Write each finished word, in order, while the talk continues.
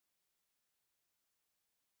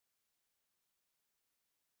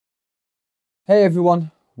Hey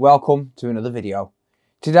everyone, welcome to another video.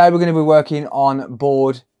 Today we're going to be working on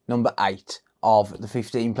board number 8 of the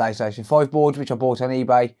 15 PlayStation 5 boards, which I bought on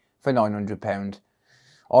eBay for £900.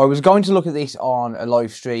 I was going to look at this on a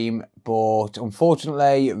live stream, but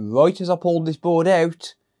unfortunately, right as I pulled this board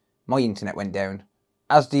out, my internet went down,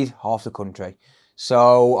 as did half the country.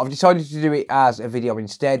 So I've decided to do it as a video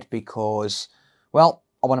instead because, well,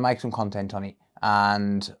 I want to make some content on it,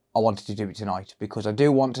 and I wanted to do it tonight because I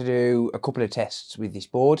do want to do a couple of tests with this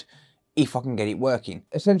board if I can get it working.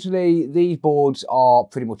 Essentially, these boards are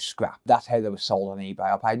pretty much scrap. That's how they were sold on eBay.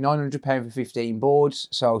 I paid £900 for 15 boards,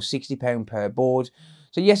 so £60 per board.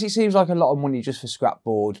 So yes, it seems like a lot of money just for scrap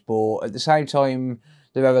boards, but at the same time,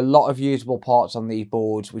 there are a lot of usable parts on these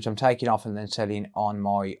boards, which I'm taking off and then selling on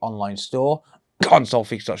my online store,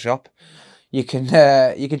 consolefix.shop. You can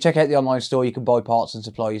check out the online store. You can buy parts and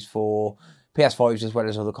supplies for PS5s as well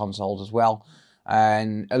as other consoles as well.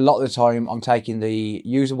 And a lot of the time I'm taking the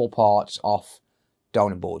usable parts off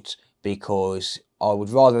donor boards because I would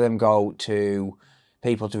rather them go to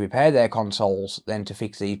people to repair their consoles than to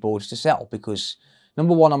fix these boards to sell, because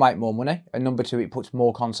number one, I make more money, and number two, it puts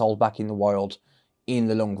more consoles back in the wild in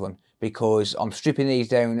the long run, because I'm stripping these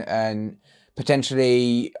down and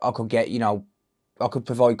potentially I could get, I could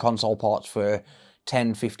provide console parts for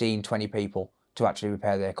 10, 15, 20 people to actually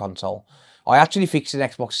repair their console. I actually fixed an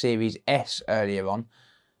Xbox Series S earlier on,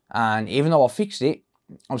 and even though I fixed it,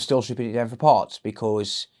 I'm still stripping it down for parts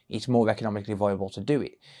because it's more economically viable to do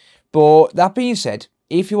it. But that being said,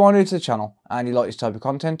 if you are new to the channel and you like this type of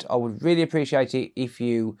content, I would really appreciate it if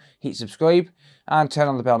you hit subscribe and turn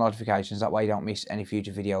on the bell notifications. That way you don't miss any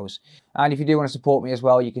future videos. And if you do want to support me as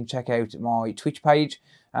well, you can check out my Twitch page.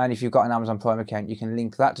 And if you've got an Amazon Prime account, you can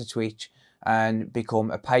link that to Twitch and become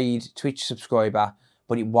a paid Twitch subscriber,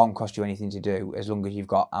 but it won't cost you anything to do as long as you've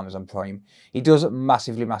got Amazon Prime. It does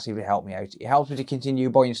massively, massively help me out. It helps me to continue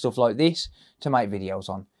buying stuff like this to make videos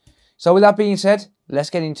on. So with that being said, let's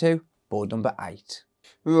get into board number 8.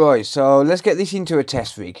 Right, so let's get this into a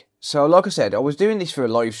test rig. So like I said, I was doing this for a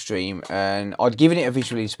live stream and I'd given it a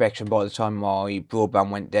visual inspection by the time my broadband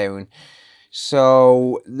went down.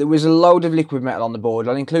 So there was a load of liquid metal on the board.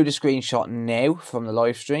 I'll include a screenshot now from the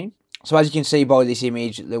live stream. So as you can see by this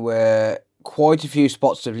image, there were quite a few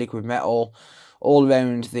spots of liquid metal all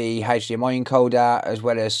around the HDMI encoder, as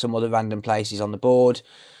well as some other random places on the board,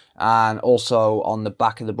 and also on the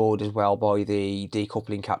back of the board as well by the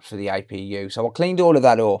decoupling caps for the APU. So I cleaned all of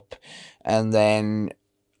that up, and then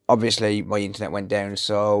obviously my internet went down,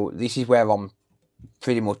 so this is where I'm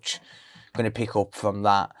pretty much going to pick up from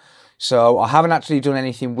that. So I haven't actually done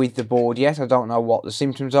anything with the board yet. I don't know what the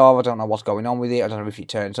symptoms are. I don't know what's going on with it. I don't know if it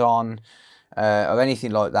turns on or anything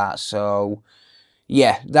like that. So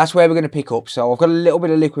yeah, that's where we're going to pick up. So I've got a little bit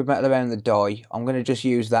of liquid metal around the die. I'm going to just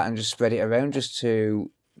use that and just spread it around just to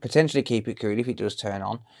potentially keep it cool if it does turn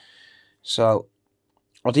on. So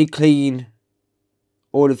I did clean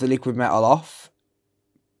all of the liquid metal off,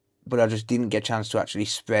 but I just didn't get a chance to actually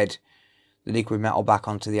spread the liquid metal back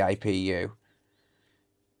onto the APU.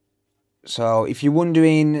 So if you're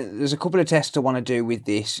wondering, there's a couple of tests I want to do with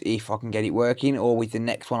this if I can get it working, or with the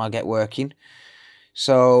next one I get working.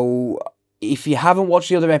 So if you haven't watched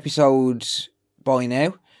the other episodes by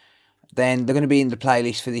now, then they're going to be in the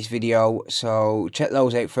playlist for this video, so check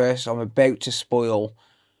those out first. I'm about to spoil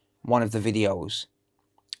one of the videos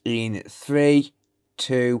in 3,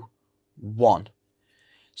 2, 1.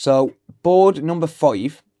 So board number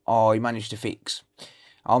 5 I managed to fix.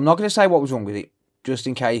 I'm not going to say what was wrong with it, just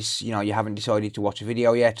in case, you haven't decided to watch a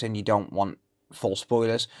video yet and you don't want full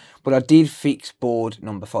spoilers. But I did fix board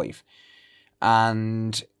number 5.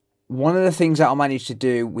 And one of the things that I managed to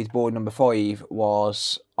do with board number 5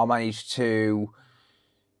 was I managed to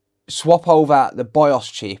swap over the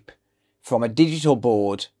BIOS chip from a digital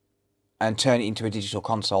board and turn it into a digital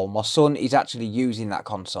console. My son is actually using that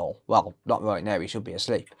console. Well, not right now, he should be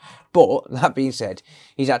asleep. But that being said,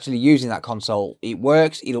 he's actually using that console. It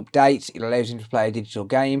works, it updates, it allows him to play a digital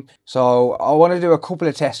game. So I want to do a couple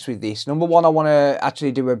of tests with this. Number one, I want to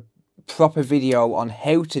actually do a proper video on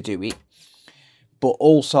how to do it. But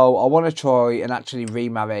also, I want to try and actually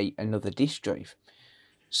remarry another disk drive.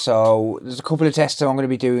 So there's a couple of tests that I'm going to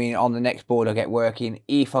be doing on the next board I get working,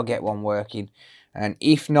 if I get one working. And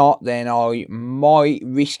if not, then I might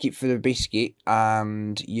risk it for the biscuit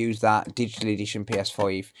and use that digital edition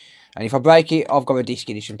PS5. And if I break it, I've got a disc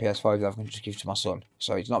edition PS5 that I can just give to my son.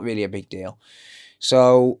 So it's not really a big deal.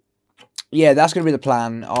 So yeah, that's going to be the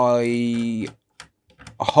plan. I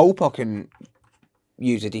hope I can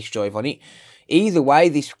use a disc drive on it. Either way,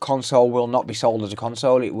 this console will not be sold as a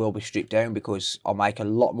console. It will be stripped down because I'll make a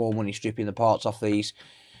lot more money stripping the parts off these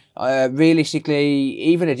Realistically,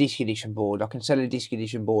 even a disc edition board, I can sell a disc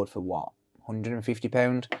edition board for what,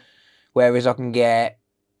 £150, whereas I can get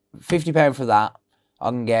 £50 for that. I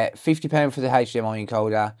can get £50 for the HDMI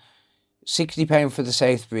encoder, £60 for the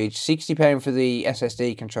South Bridge, £60 for the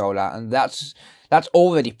SSD controller, and that's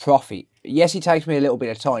already profit. Yes, it takes me a little bit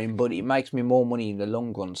of time, but it makes me more money in the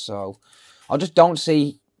long run. So I just don't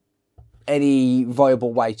see any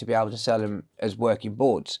viable way to be able to sell them as working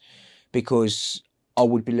boards, because I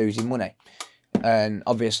would be losing money. And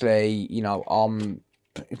obviously, you know,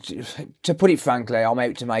 to put it frankly, I'm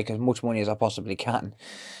out to make as much money as I possibly can.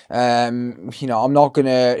 You know, I'm not going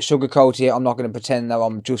to sugarcoat it. I'm not going to pretend that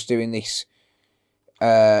I'm just doing this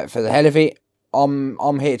for the hell of it.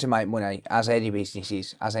 I'm here to make money, as any business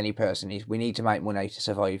is, as any person is. We need to make money to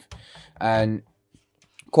survive. And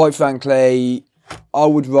quite frankly, I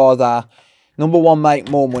would rather, number one, make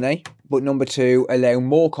more money, but number two, allow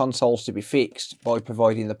more consoles to be fixed by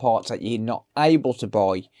providing the parts that you're not able to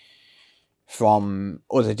buy from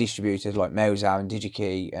other distributors like Mouser and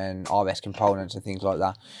DigiKey and RS Components and things like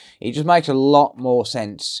that. It just makes a lot more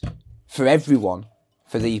sense for everyone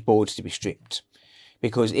for these boards to be stripped.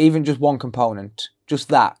 Because even just one component, just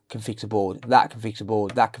that can fix a board, that can fix a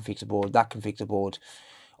board, that can fix a board, that can fix a board.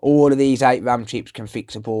 All of these 8 RAM chips can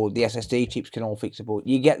fix a board, the SSD chips can all fix a board.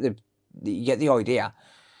 You get the idea.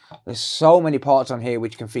 There's so many parts on here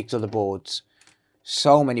which can fix other boards.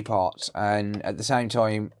 So many parts, and at the same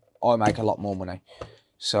time, I make a lot more money.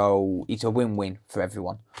 So it's a win-win for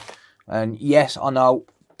everyone. And yes, I know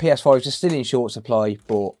PS5s are still in short supply,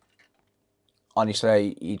 but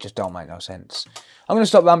honestly, it just don't make no sense. I'm going to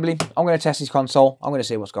stop rambling. I'm going to test this console. I'm going to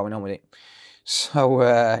see what's going on with it. So,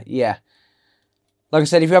 yeah. Like I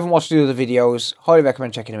said, if you haven't watched the other videos, highly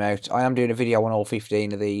recommend checking them out. I am doing a video on all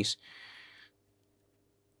 15 of these,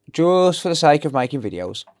 just for the sake of making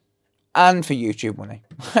videos. And for YouTube money.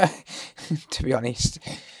 To be honest.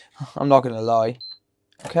 I'm not going to lie.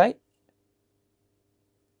 Okay.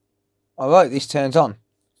 Alright, this turns on.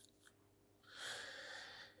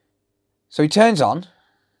 So it turns on.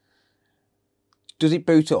 Does it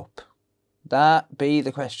boot up? That be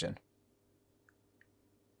the question.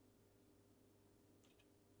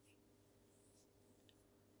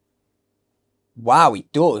 Wow,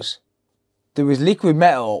 it does. There was liquid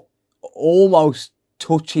metal almost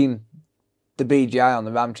touching the BGA on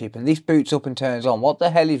the RAM chip, and this boots up and turns on. What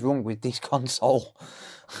the hell is wrong with this console?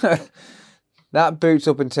 That boots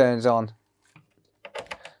up and turns on.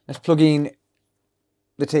 Let's plug in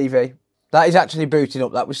the TV. That is actually booting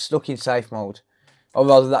up. That was stuck in safe mode. Or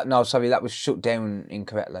rather, that was shut down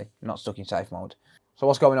incorrectly. Not stuck in safe mode. So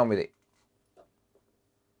what's going on with it?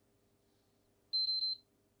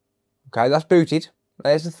 Okay, that's booted.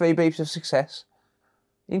 There's the 3 beeps of success.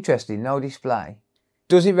 Interesting, no display.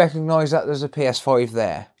 Does it recognise that there's a PS5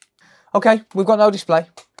 there? Okay, we've got no display.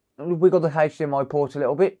 We've got the HDMI port a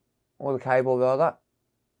little bit, or the cable rather.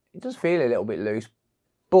 It does feel a little bit loose,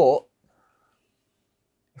 but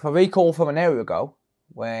if I recall from an hour ago,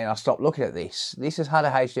 when I stopped looking at this, this has had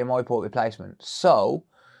a HDMI port replacement. So,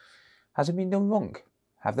 has it been done wrong?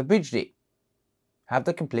 Have they bridged it? Have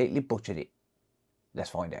they completely butchered it? Let's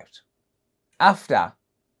find out. After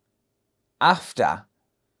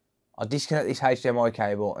I disconnect this HDMI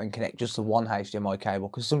cable and connect just the one HDMI cable,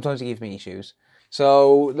 because sometimes it gives me issues.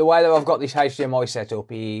 So the way that I've got this HDMI set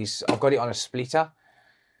up is I've got it on a splitter.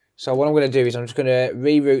 So what I'm going to do is I'm just going to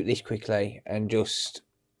reroute this quickly and just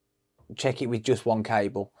check it with just one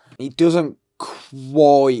cable. It doesn't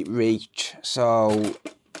quite reach, so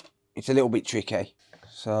it's a little bit tricky.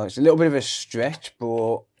 So it's a little bit of a stretch,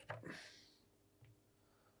 but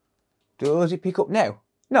does it pick up now?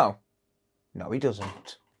 No, it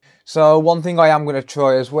doesn't. So one thing I am going to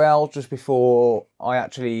try as well, just before I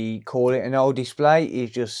actually call it a no display,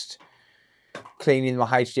 is just cleaning my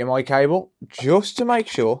HDMI cable, just to make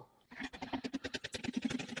sure.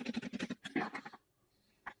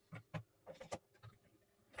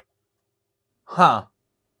 Ha!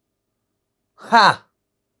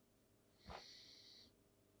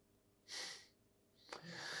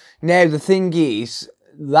 Now the thing is,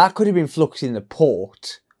 that could have been flux in the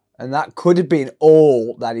port, and that could have been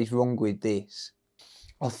all that is wrong with this.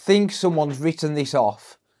 I think someone's written this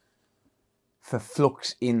off for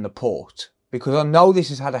flux in the port, because I know this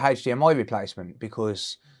has had a HDMI replacement,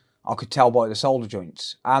 because I could tell by the solder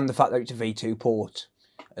joints and the fact that it's a V2 port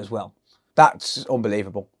as well. That's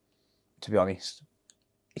unbelievable, to be honest.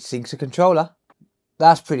 It syncs a controller.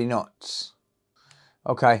 That's pretty nuts.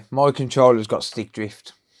 Okay, my controller's got stick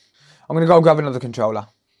drift. I'm going to go grab another controller.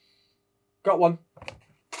 Got one.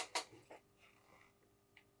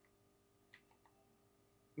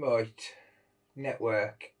 Right.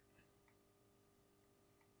 Network.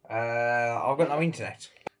 I've got no internet.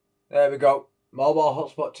 There we go. Mobile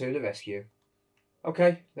hotspot to the rescue.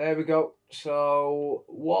 Okay, there we go. So,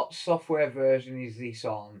 what software version is this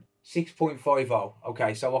on? 6.50.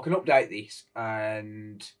 Okay, so I can update this,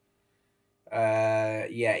 and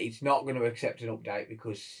yeah, it's not going to accept an update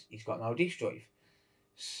because it's got no disk drive.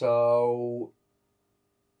 So,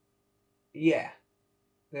 yeah,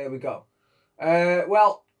 there we go.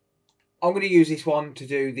 Well, I'm going to use this one to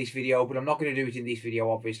do this video, but I'm not going to do it in this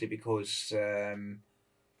video, obviously, because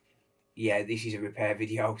yeah, this is a repair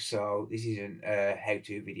video, so this isn't a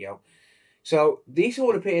how-to video. So this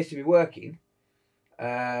all appears to be working.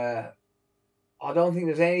 I don't think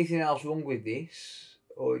there's anything else wrong with this,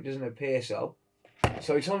 or it doesn't appear so.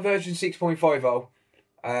 So it's on version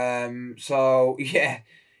 6.50. So yeah,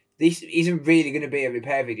 this isn't really going to be a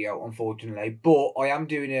repair video, unfortunately, but I am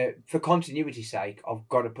doing it for continuity's sake. I've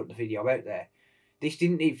got to put the video out there. This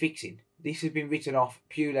didn't need fixing. This has been written off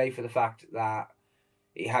purely for the fact that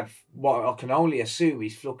it had what I can only assume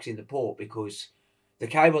is flux in the port, because the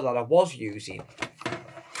cable that I was using,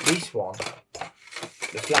 this one,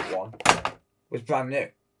 the flat one, was brand new.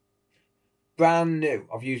 Brand new.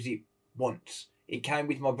 I've used it once. It came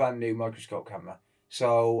with my brand new microscope camera.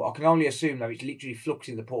 So I can only assume that it's literally flux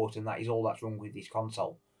in the port, and that is all that's wrong with this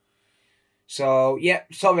console. So yeah,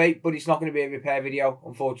 sorry, but it's not going to be a repair video,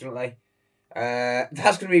 unfortunately.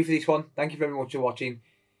 That's going to be it for this one. Thank you very much for watching.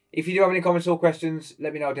 If you do have any comments or questions,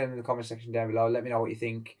 let me know down in the comment section down below. Let me know what you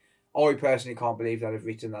think. I personally can't believe that I've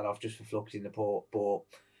written that off just for flux in the port, but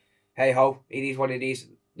hey ho, it is what it is.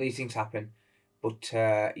 These things happen. But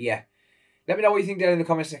yeah, let me know what you think down in the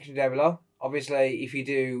comment section down below. Obviously, if you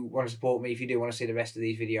do want to support me, if you do want to see the rest of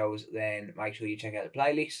these videos, then make sure you check out the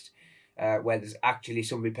playlist where there's actually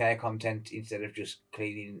some repair content instead of just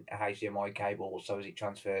cleaning a HDMI cable so as it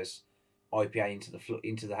transfers IPA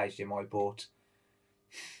into the HDMI port.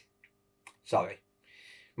 Sorry,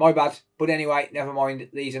 my bad. But anyway, never mind.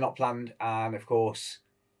 These are not planned, and of course,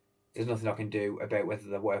 there's nothing I can do about whether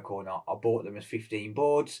they work or not. I bought them as 15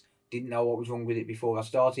 boards. Didn't know what was wrong with it before I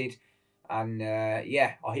started. And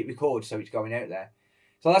yeah, I hit record, so it's going out there.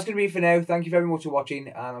 So that's going to be it for now. Thank you very much for watching,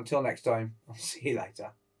 and until next time, I'll see you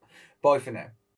later. Bye for now.